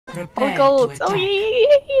Oh, gold! Oh,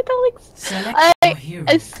 yeah, that looks...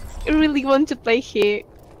 I really want to play here.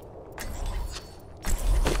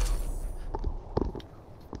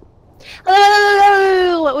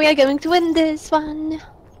 Hello! We are going to win this one.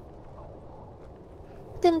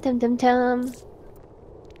 Dum dum dum dum.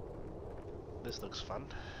 This looks fun.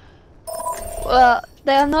 Well,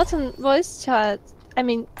 they are not on voice chat. I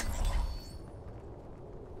mean...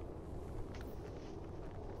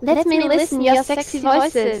 Let me listen your sexy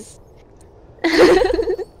voices.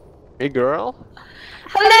 Hey girl.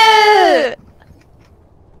 Hello!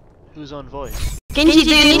 Who's on voice? Genji,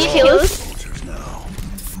 do you need heals?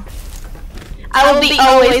 I will be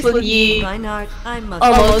always with you. Reinhardt, I must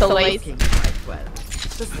Almost always. quite well.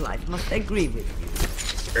 The slide must agree with you.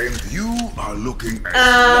 And you are looking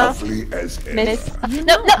as lovely as Miss. ever.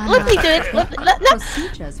 No, let me do it. No.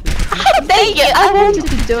 Procedures with Thank you. I wanted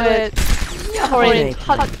to do it. Alright.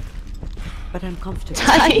 Hot. but I'm comfortable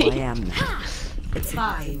Dying. who I am now. It's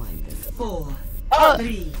 5, 4, Oh,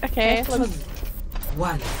 3, okay. 2, 1.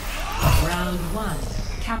 Round 1.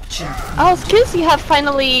 Capture. Oh, excuse you have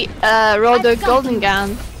finally rolled a golden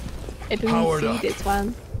gun. I didn't Powered see up. this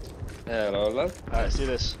one. Hello, love. Alright, see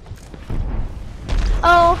this.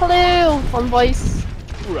 Oh, hello! One voice.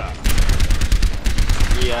 Hoorah.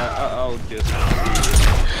 Yeah, I'll just.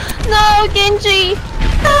 No, Genji!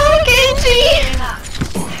 No, Genji!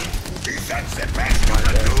 That's the best one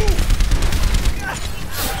to do.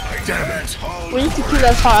 Damn it. We need to kill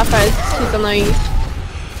that Farah first. She's annoying.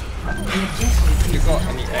 You got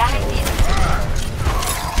any echo?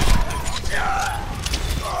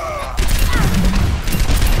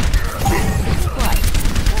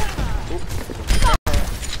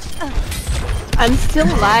 I'm still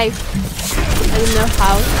alive. I don't know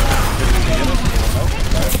how.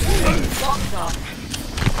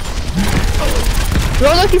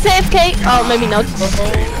 Roadhog is AFK? Oh, maybe not.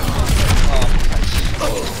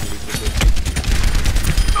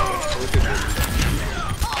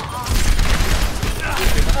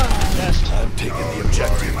 I'm taking the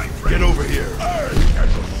objective. Get over here.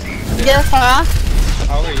 Yeah, Farah.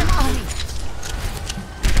 How are you?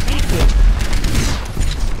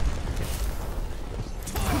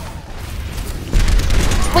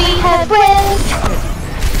 We have wins!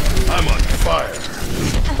 I'm on fire.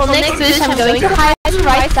 For next wish, I'm going to hide the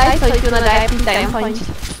right side so you do not die from time point.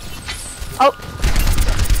 Oh,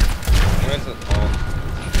 Where's it? Oh.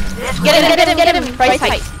 get him! Right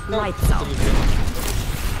side. Lights out.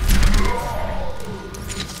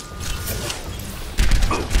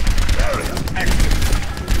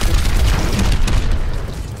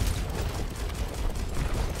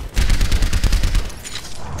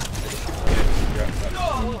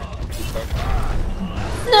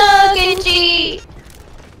 No, Genji!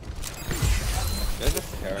 There's a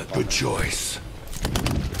parrot. Good choice.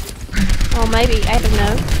 Oh, maybe, I don't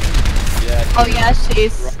know. Yeah. Oh yeah,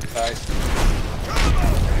 she's... Right.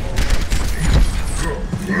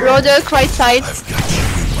 Roadhog, right side. I've got you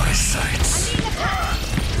in my sights.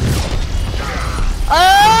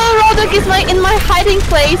 Oh, Roadhog is in my hiding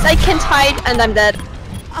place. I can't hide and I'm dead.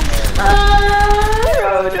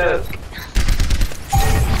 Roadhog.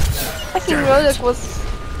 Fucking Roadhog was...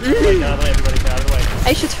 Get out of the way, everybody, get out of the way.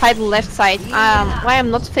 I should hide the left side. Why I'm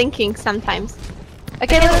not thinking sometimes.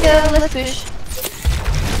 Okay, let's go, let's push.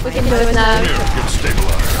 We can do it now. Get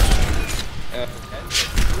stabilized.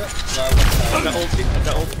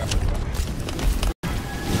 The old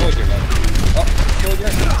Soldier left. Oh, Soldier.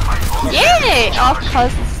 Yeah! Of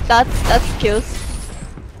course, that's kills.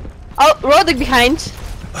 Oh, Roadhog behind.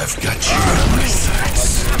 I've got you in my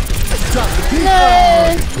sights.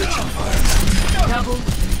 No!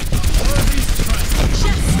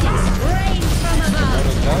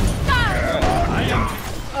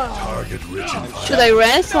 Target rich and Should I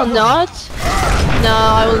rest or not? No,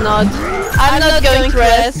 I will not. I'm not going to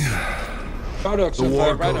rest. Rodok's The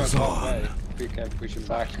war right goes top on. way. If we can push him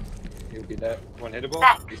back, he'll be there. One hittable.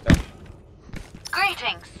 He's dead.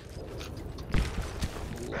 Greetings.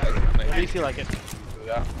 How do you feel like it?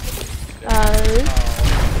 Yeah.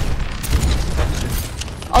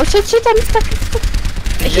 Oh shit, I'm stuck.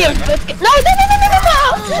 Here, let's get... No!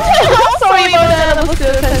 Sorry about that, that was too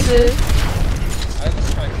offensive.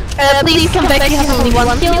 Please come back, you have only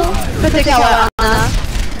one kill. Protect our Ana.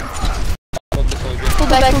 Pull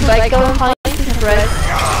back, go and find his rest.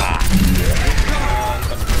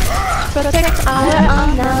 Protect our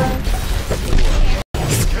Ana.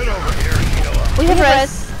 We have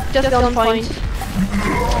rest, just go on point.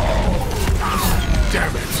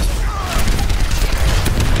 damn it.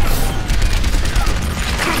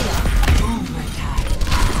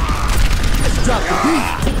 Drop the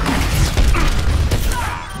beat.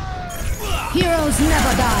 Heroes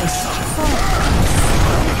never die.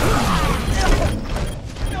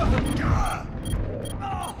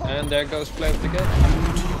 And there goes Flavor again.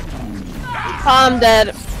 I'm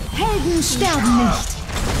dead. Helden sterben nicht.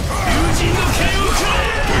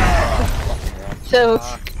 So,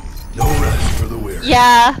 No rest for the weary.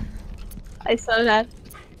 yeah. I saw that.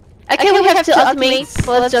 Okay, we have two ultimates,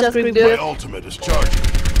 so let's just My reboot. ultimate is charging.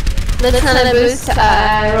 Let's not boost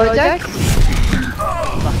Rodak.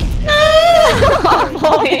 Oh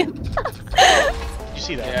boy. You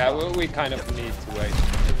see that? Yeah, we kind of need to wait.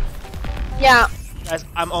 Yeah. Guys,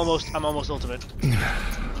 I'm almost ultimate.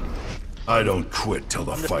 I don't quit till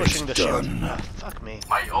the I'm just fight's pushing the shield. done. Ah, fuck me.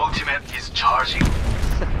 My ultimate is charging.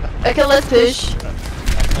 Okay, let's push.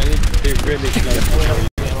 I need to be really close.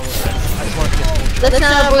 I just want to get Let's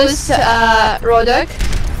not boost Rodak.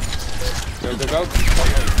 Go.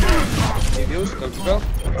 Use, go.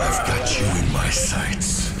 I've got you in my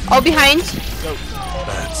sights. Oh, behind.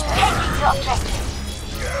 That's the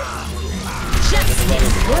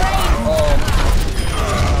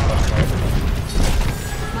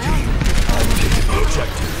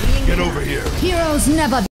objective. Get over here. Heroes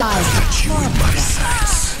never die. Got you in my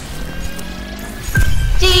sights.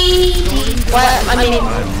 GG. Well, I mean,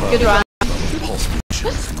 good run.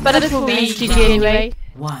 But it will be GG anyway.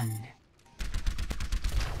 1.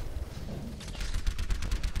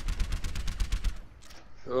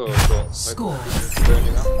 Oh, cool. Score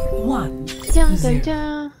Burning up. 1. Dun, dun,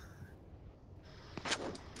 dun.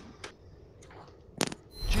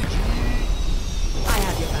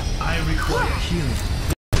 I require healing.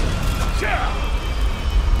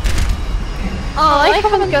 Oh, I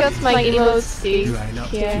haven't got my emotes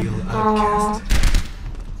here. Aww.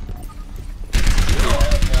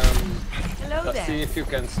 Let's see if you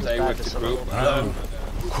can stay with the group.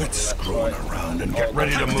 Quit screwing around and get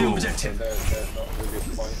ready to move. There's not really a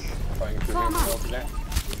point trying to move over there.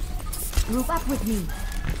 Group up with me.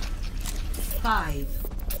 5,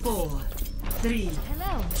 4, 3,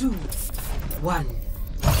 2, 1.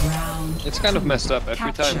 Round. It's kind of messed up.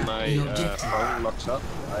 Every time Capture my the objective. phone locks up,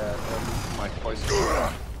 my voice is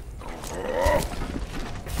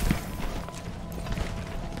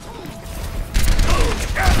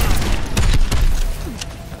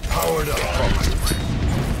Powered up.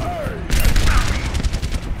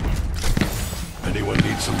 Anyone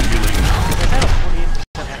need some healing?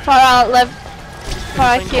 Far left.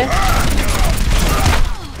 Far here.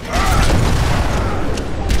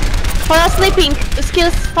 Far sleeping. The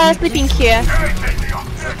skills far sleeping here.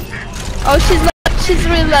 Oh, she's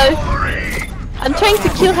really low. I'm trying to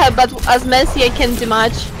kill her, but as Mercy I can't do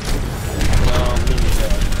much.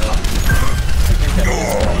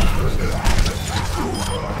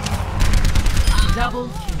 Double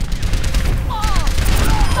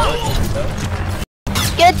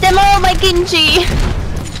Get them all, my Genji!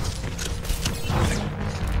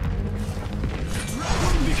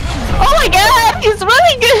 Oh my god, he's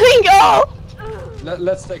really doing all!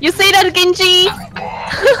 Let's take. You see that, Genji?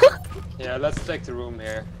 Yeah, let's take the room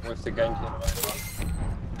here with the Genji.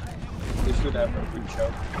 We should have a good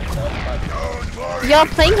show. You're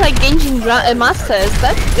playing like Genji Masters,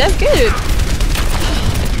 that's good.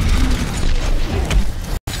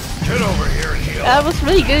 Get over here and heal. That was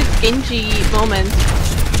really good Genji moment.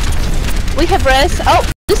 We have res. Oh,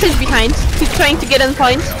 this is behind. He's trying to get on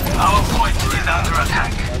point. Our point is under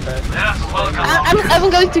attack. Okay. Yes, welcome. I'm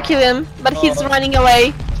going to kill him, but he's running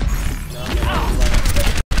away.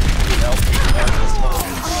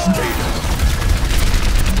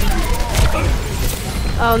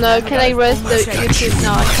 Oh no, can I res the YouTube?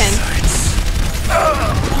 No, I can't.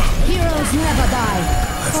 Heroes never die.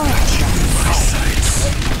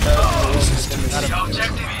 The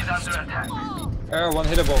objective is under attack. One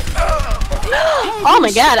hittable. Oh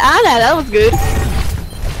my god, Anna, that was good.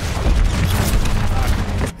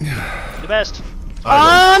 the best.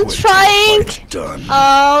 I'm trying. Done.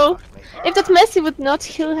 Oh, if that Messi would not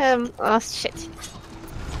kill him. Oh shit.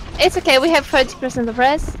 It's okay, we have 30% of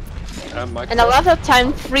res. And a lot of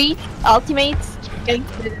time free ultimates.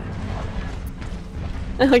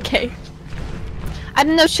 Okay. I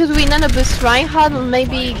don't know, should we nano boost Reinhardt or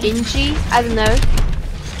maybe Genji? I don't know.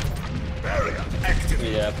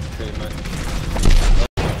 Yeah, pretty much.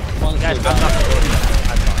 Guys, I'm not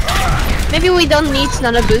Maybe we don't need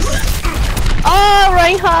nano boost. Oh,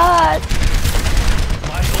 Reinhardt!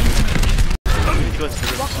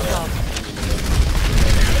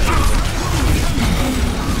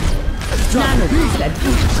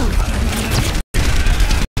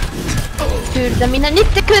 Dude, みんなにっ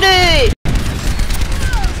てくる!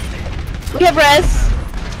 We have res.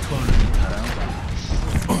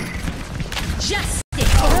 Justice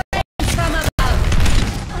reigns from above.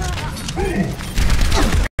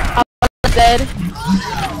 is dead.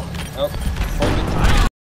 Oh,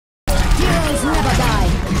 Heroes never die.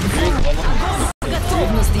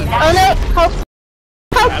 Oh no! Help!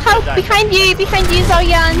 Help! Help! Behind you! Behind you,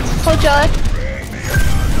 Zaryan! Soldier!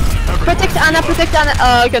 Protect Anna! Protect Anna!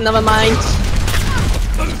 Oh, okay, never mind.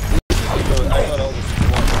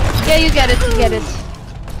 Yeah, you get it. You get it.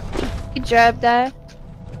 Good job there.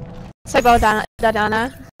 Sorry about that,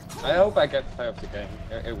 Anna. I hope I get play of the game.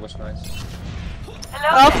 It was nice.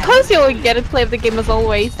 Well, of course you will get a play of the game as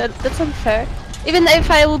always. That's unfair. Even if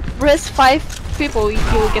I will risk 5 people, you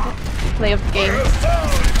will get a play of the game.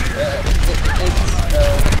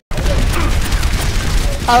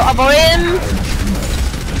 Oh, Avorim!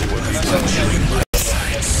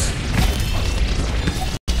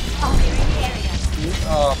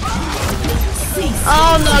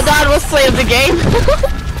 Oh no, that was play of the game.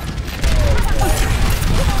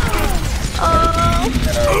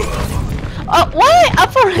 Oh, why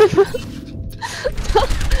Avorim?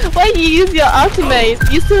 Why you use your ultimate?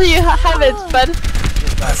 You still have it, but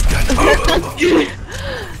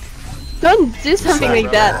don't do something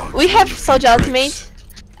like that. We have Soldier ultimate,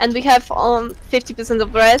 and we have 50%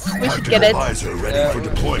 of rest. We should get it. Ready for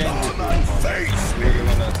deployment.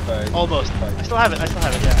 Almost. I still have it. Yeah,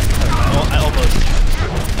 I almost.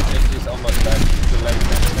 He's almost back.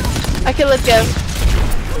 Okay, let's go.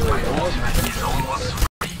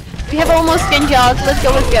 We have almost Genji out. Let's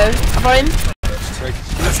go. Avorim.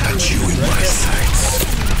 I've got you in my sights.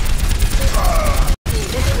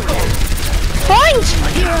 Point!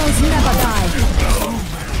 Heroes never die.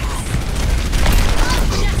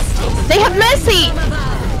 They have Mercy!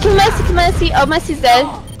 Kill Mercy, kill Mercy. Oh, Mercy's dead.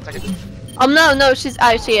 Oh no, she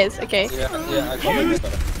is. Okay. Yeah, I got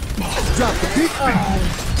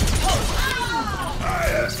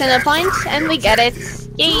it. Center point, and we get it.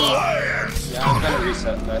 Yay! Yeah, I'm gonna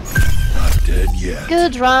reset that. Not dead yet.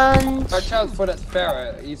 Good run. Watch out for that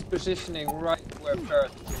Pharah. He's positioning right where Pharah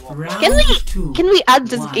Can we add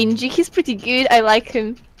this Genji? He's pretty good. I like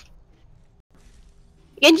him.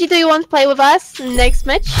 Genji, do you want to play with us next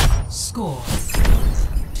match? Score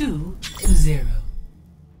 2-0.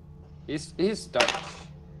 He's stuck.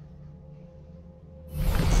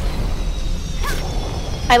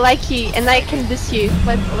 I like you, and I can diss you.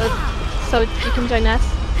 So you can join us.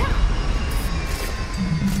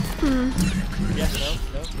 Yes, no,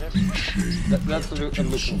 yes. That's looking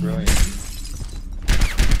brilliant.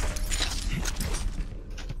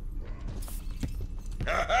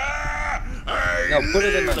 No, put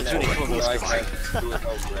it in the net so I can do it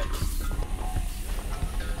over it.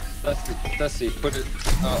 Let's see, put it...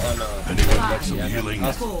 Oh no. Anyone some healing?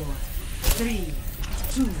 4, 3,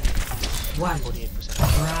 2, 1. 48%.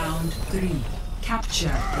 Round 3. Capture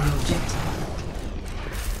the objective.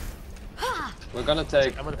 We're gonna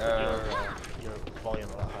take... I'm gonna put your volume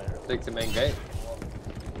a lot higher. Take the main gate.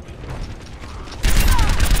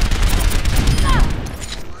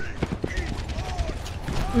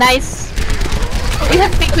 Nice. We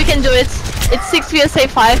think we can do it. It's 6 VSA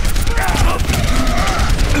 5.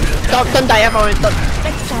 Don't die for it.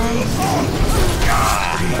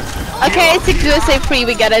 Okay, it's 6 VSA 3.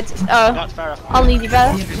 We get it. Only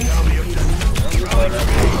develop.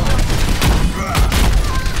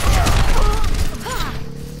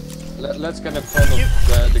 Let's get in front of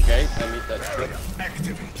the gate. I need that strip.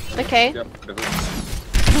 Okay. Yep, the hook.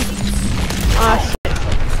 Oh shit.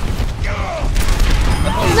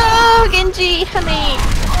 No, Genji, honey.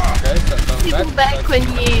 Okay, so You back. go back when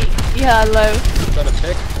you are low. Got a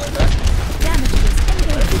pick like that.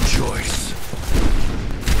 Good choice.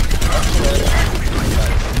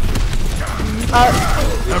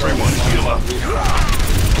 Everyone heal up.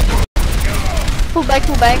 Pull back,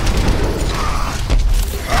 pull back.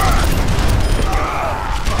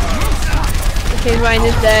 Okay, Ryan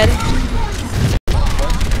is dead.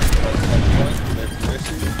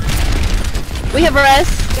 We have a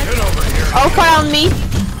rest. Oh, fire on me.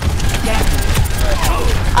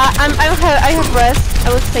 I have rest. I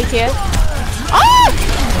will stay here. Oh!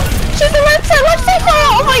 She's the left side.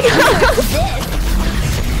 Oh my god!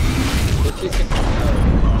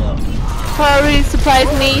 Fire really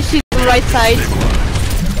surprised me. She's the right side.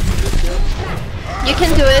 You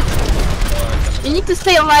can do it. You need to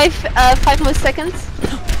stay alive 5 more seconds.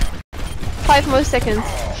 5 more seconds.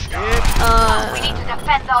 We need to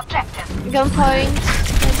defend the objective. Gunpoint,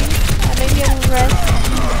 maybe on rest.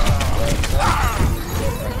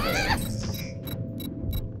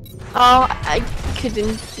 Oh, I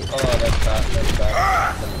couldn't. Oh, that's bad.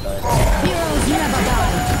 Heroes never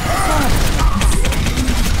die.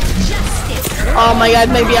 Oh my god,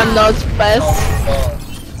 maybe I'm not best.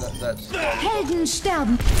 That's Helden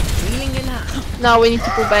sterben. No, we need to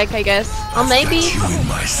pull back, I guess. Or maybe. In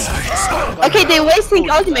my sights. Okay, they're wasting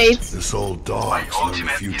ultimates. This old dog's learned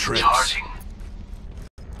a few tricks.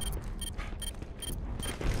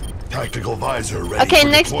 Tactical visor ready. Okay, for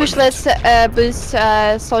next push, deployment. let's boost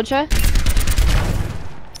Soldier.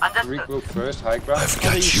 Regroup first, high ground. I've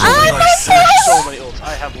got you Oh in my my sights. So many ults.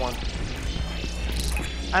 I have one.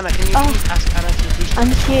 Anna, can you please ask Anna to boost?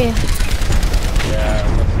 I'm here. Yeah,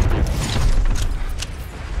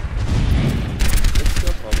 it's no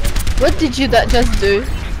problem. What did you just do?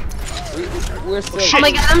 We're still. Oh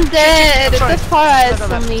my god, I'm dead! Sorry. The Pharah is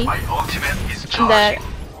on me. My ultimate is I'm dead.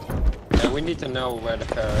 Yeah, we need to know where the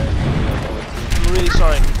Pharah is. I'm really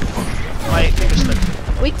sorry. My finger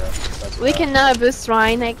slipped. We can now boost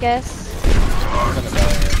Ryan, I guess. I'm gonna die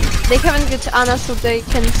here. They haven't got Anna, so they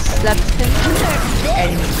can slap him.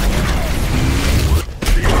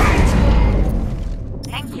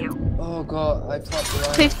 Thank you. Oh god, I thought the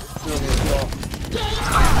line Fifth. threw me as well.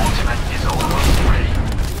 My ultimate is almost ready.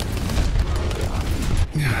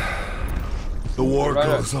 The war Right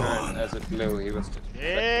goes turn on. as it blew, he was just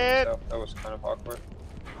Yep. so that was kind of awkward.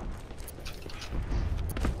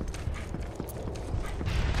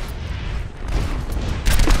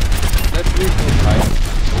 Let's regroup high.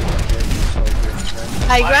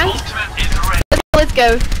 High ground? Ultimate is ready. Let's go.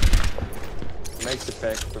 Make the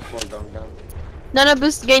pack before going down. Nano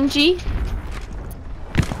boost Genji.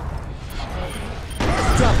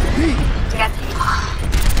 Get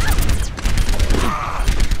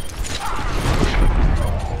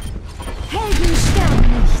Helden sterben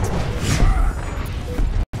nicht.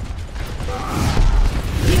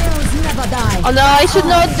 Heroes never die. Oh no, I should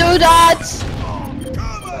not do that!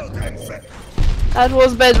 That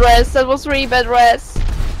was bad rest, that was really bad rest.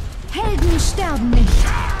 Helden sterben nicht.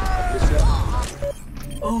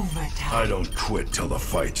 Overtime. I don't quit till the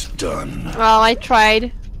fight's done. Well, I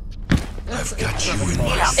tried. I've got you in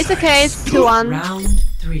my sights. It's okay, it's 2-1. Round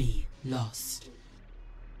 3 lost.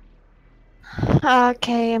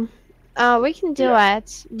 Okay. We can do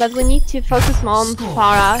it, but we need to focus more on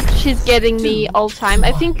Pharah. She's getting me all time.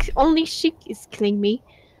 I think only she is killing me.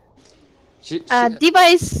 D.Va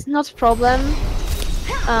is not a problem.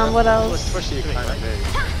 What else? Especially kind of big.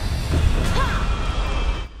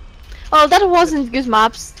 Oh, that wasn't good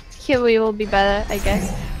maps. Here we will be better, I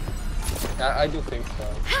guess. I do think so.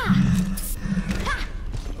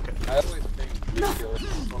 I always think Lucio is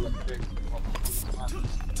solid big.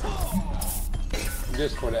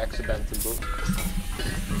 Just for the accidental book.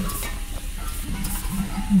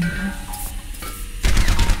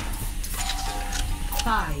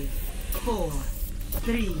 Five, 4,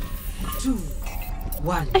 3, 2,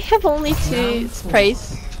 1. I have only 2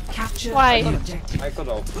 sprays. Capture Why? the objective. I could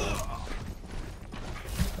open.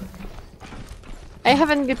 I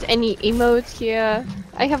haven't got any emote here.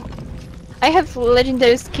 I have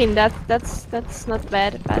legendary skin. That's not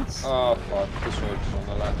bad, but Oh fuck, this works on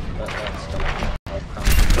the left.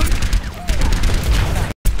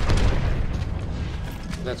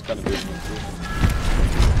 That's gonna be an improvement.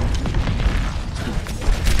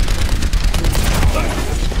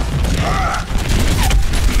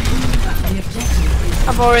 The objective is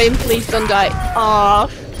Avorim, please don't die. Oh.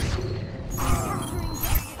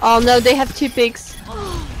 Oh no, they have 2 pigs.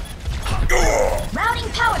 routing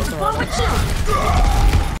power to forward shield.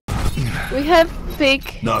 We have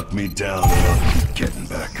pig. Knock me down and I'll keep getting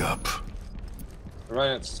back up.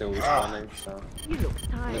 Ryan's still respawning, so. You look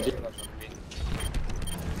tired.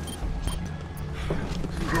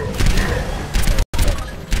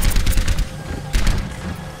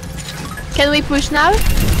 Can we push now?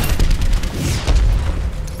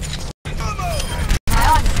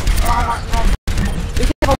 We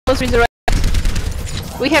can almost resurrect.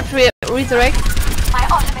 We have resurrect. My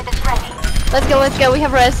ultimate is ready. Let's go, we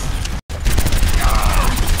have rest.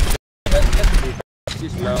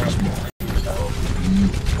 She's low.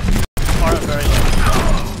 Far very low.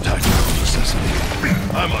 Tactical necessity.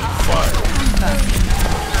 I'm on fire.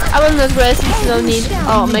 I will not rest, it's no need.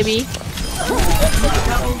 Oh, maybe.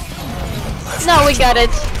 No, we got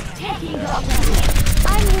it.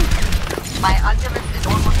 My ultimate is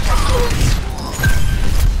almost ready.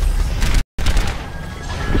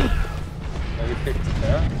 Maybe picked it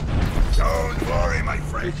there. Don't worry, my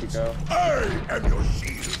friend. Here you go. I am your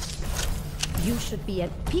shield. You should be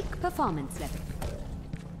at peak performance level.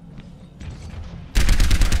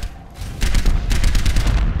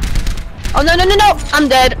 Oh no, I'm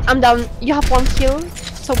dead. I'm down. You have 1 kill,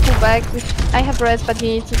 so pull back. I have rest, but you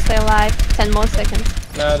need to stay alive. 10 more seconds.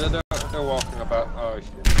 No, they're walking about. Oh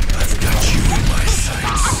shit. I've got you in my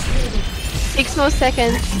sights. 6 more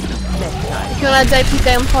seconds. If you wanna die, please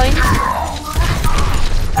die on point.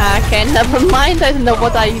 Okay, never mind. I don't know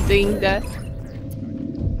what are you doing there.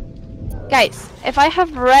 Guys, if I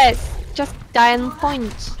have rest, just die on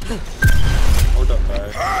point. Oh, don't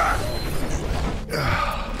die.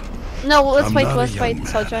 No, let's wait,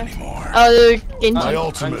 Soldier. Oh, Genji. My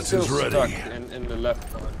ultimate I'm still is ready. stuck in the left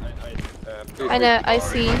one. I know, I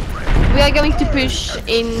see. We are going to push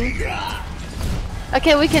in.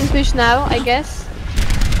 Okay, we can push now, I guess.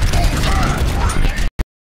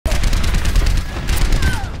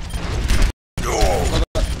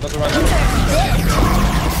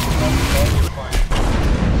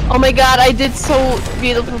 Oh my god, I did so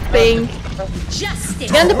beautiful thing.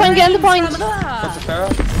 Get on the point, get on the point!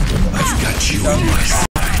 I've got you on my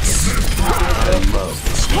sights. I love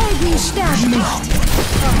this.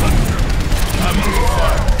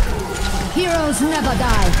 Heroes never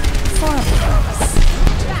die. For a purpose.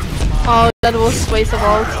 Oh, that was waste of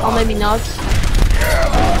ult, or maybe not.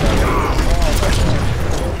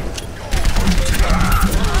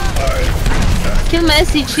 Kill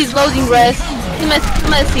Messi, she's loading rest. Kill Messi, kill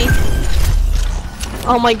Messi.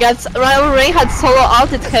 Oh my god, Ray had solo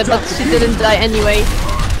ulted her, but she didn't die anyway.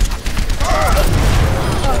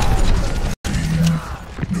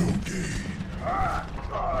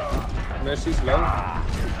 Mercy's low.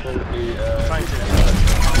 Probably,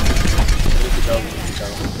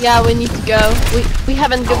 Yeah, we need to go. We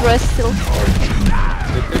haven't got rest still.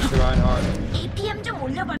 They push the line hard.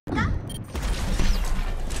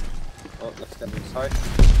 Oh, let's get inside.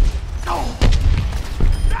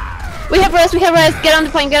 We have rest, get on the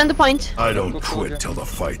point, get on the point. I don't quit till the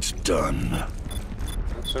fight's done.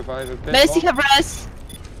 Let's survive a bit. Messi have rest.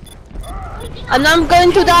 And I'm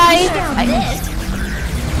going to die.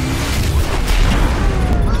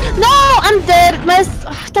 No, I'm dead.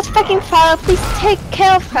 That fucking fire, please take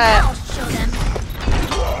care of her.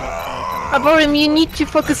 Avorim, you need to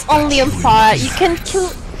focus only on fire. You can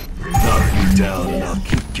kill. Knock me down and I'll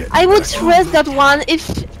keep getting I would back. rest that one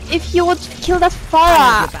if you would kill that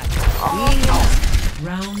fire.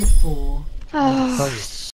 Round 4. Oh,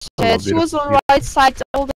 shit. She was on right side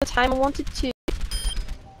all the time. I wanted to.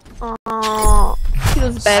 Oh, she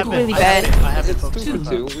was bad, really bad. I have it focused.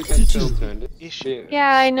 2-2, we can still turn this.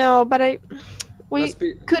 Yeah, I know, but we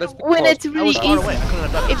could win it really I couldn't have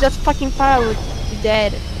easy done it. if that fucking fire would be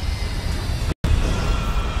dead.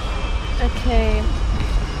 Okay.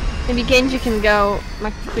 Maybe Genji can go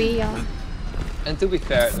McCree, yeah. And to be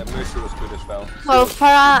fair, the Mercy was good as well. Well,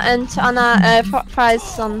 Farah and Anna, Farah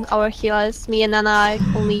is on our healers. Me and Anna are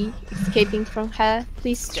only escaping from her.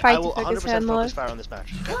 Please try to focus her more. Fire on this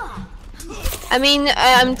match. I mean,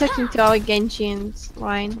 I'm talking to our Genji and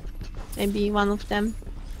Ryan. Maybe one of them.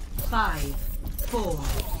 5, 4,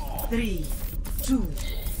 3, 2.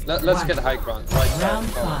 Let's get high ground. Right Round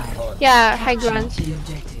now. 5. Yeah, high ground. The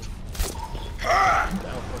objective.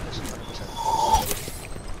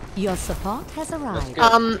 Your support has arrived.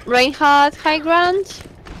 Reinhardt, high ground.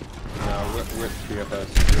 No, we're three of us.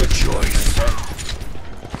 Good choice.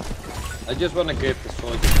 I just want to get the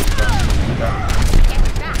soldier to ground.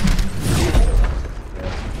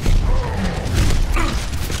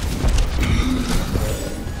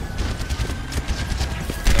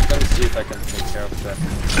 I'm gonna see if I can take care of that.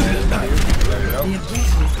 There we go. The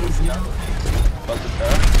objective is now. Got the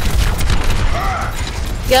pair.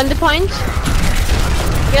 Get on the point.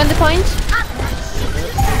 Get on the point.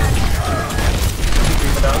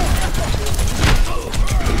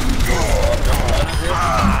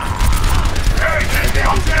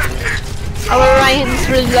 Our Ryan is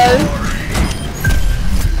really low.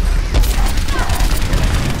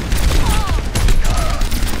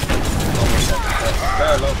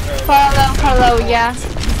 Follow, yeah.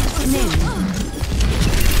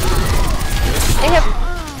 I have.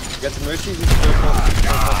 Get the Mercy.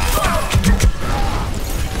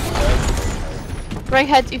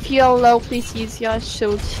 Reinhardt, if you are low, please use your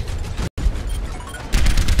shield.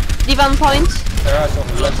 D1 point. Sarah's on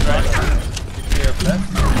the left side. Be clear of that.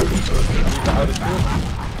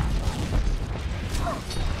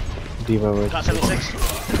 Leave out of field. Got 76.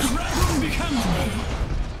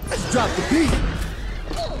 Drop the beat.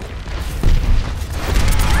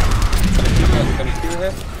 Gonna kill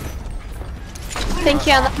her. Thank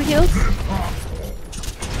you, Anna, for heals.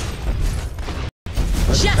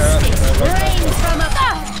 Justice reigns from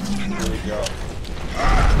above. Here we go.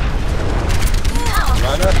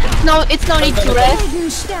 Runner. No, it's no need to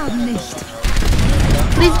rest.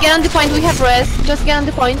 Please get on the point, we have rest. Just get on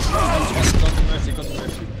the point. Got the Mercy, got the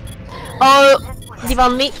Mercy. Oh,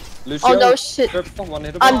 D1 me. Lucio, Oh no, shit. purple, one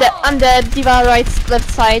hittable. On the D1 right,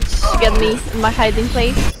 left side to get me in my hiding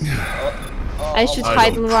place. I should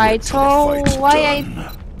hide on right. Oh, why I...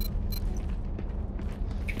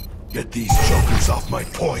 Get these jokers off my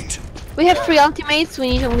point. We have 3 ultimates, we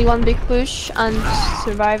need only 1 big push and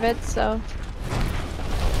survive it, so...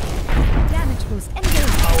 Damage boost engage.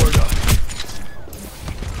 Powered up.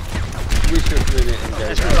 We should really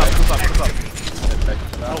engage. Let's move up.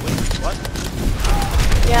 Oh, wait, what?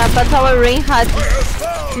 Yeah, but our ring had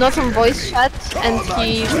not on voice chat and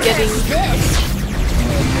he's getting...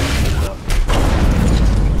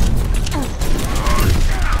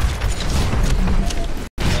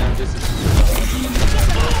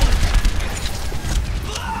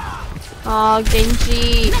 Oh,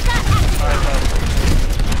 Genji.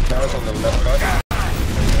 There's on the left side.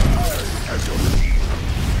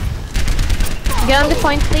 Get on the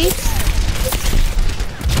point, please.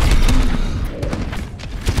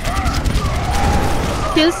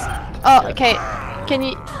 Kills. Oh, okay. Can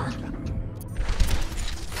you...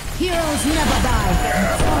 Heroes never die.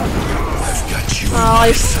 I've got you. Oh,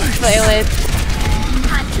 I failed it.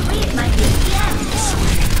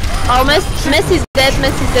 Oh, Messi's dead, we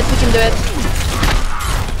can do it.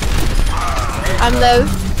 I'm low.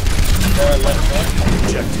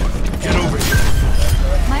 Objective. Get over here.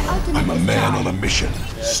 My ultimate I'm a is man down. on a mission.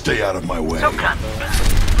 Stay out of my way.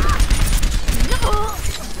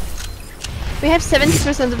 We have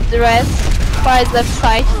 70% of the rest. Far is left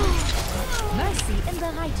side. Mercy in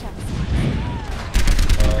the righteous.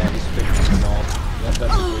 He's fixing them all. Yeah,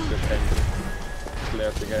 that's a good thing.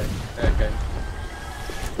 Clear the game. Okay.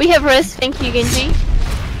 We have rest, thank you, Genji.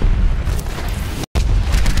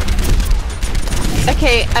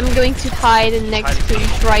 Okay, I'm going to hide next to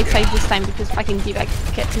right side this time because fucking D-Back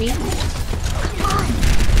kept me.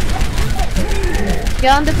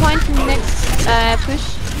 Get on the point next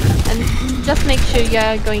push and just make sure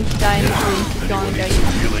you're going to die and you're going to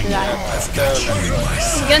die.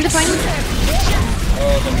 Get on the point.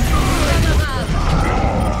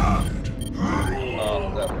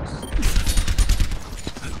 Oh, that was...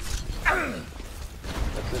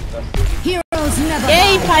 Heroes never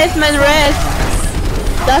Yay, die. 5-man rest!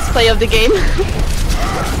 That's play of the game.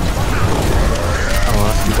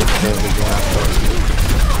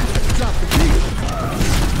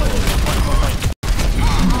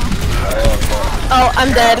 Oh,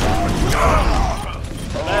 I'm dead.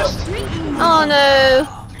 Oh no.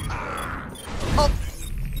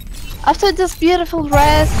 After this beautiful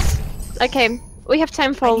rest. Okay, we have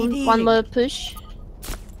time for one more push.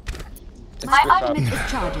 My ultimate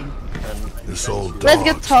Is charging. This old Let's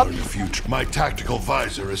get dog's top. for the future. My tactical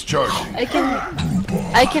visor is charging.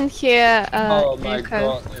 I can hear Oh my Echo.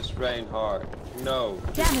 god, it's Reinhardt. No.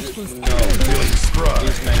 Damage boost No. Feeling spry.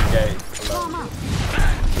 He's main game. Warm up.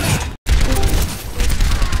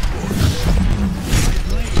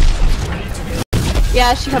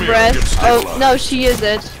 Yeah, she have rest. Oh no, she used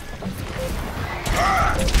it.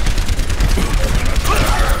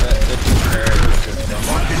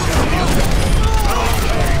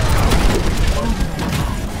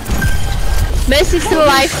 Messi's still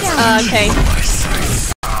alive. Okay.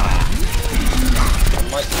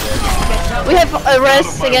 We have a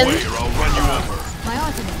rest again. I'll run you over. My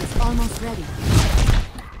ultimate is almost ready.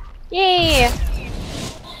 Yay!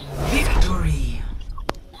 Victory.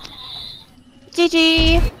 GG!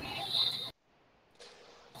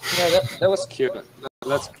 Yeah, that was cute.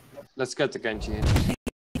 Let's get the Genji in.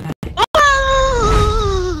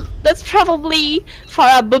 That's probably for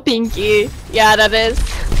a Bupinky. Yeah, that is.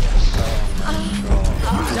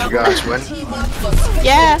 Did you guys win?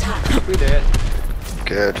 Yeah. We did.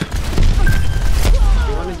 Good.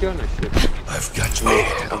 You wanna join us? I've got you. Me,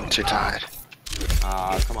 I'm too tired.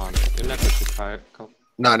 Ah, come on. You're never too tired. Come.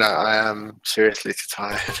 No, I am seriously too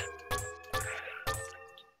tired.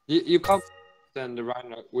 You come then the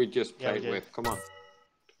Reinhardt we just Yeah, we played did. with. Come on.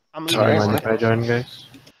 I'm Sorry, leaving. what? Mind if I join, guys?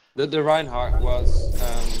 The Reinhardt was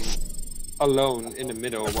alone in the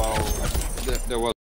middle while there was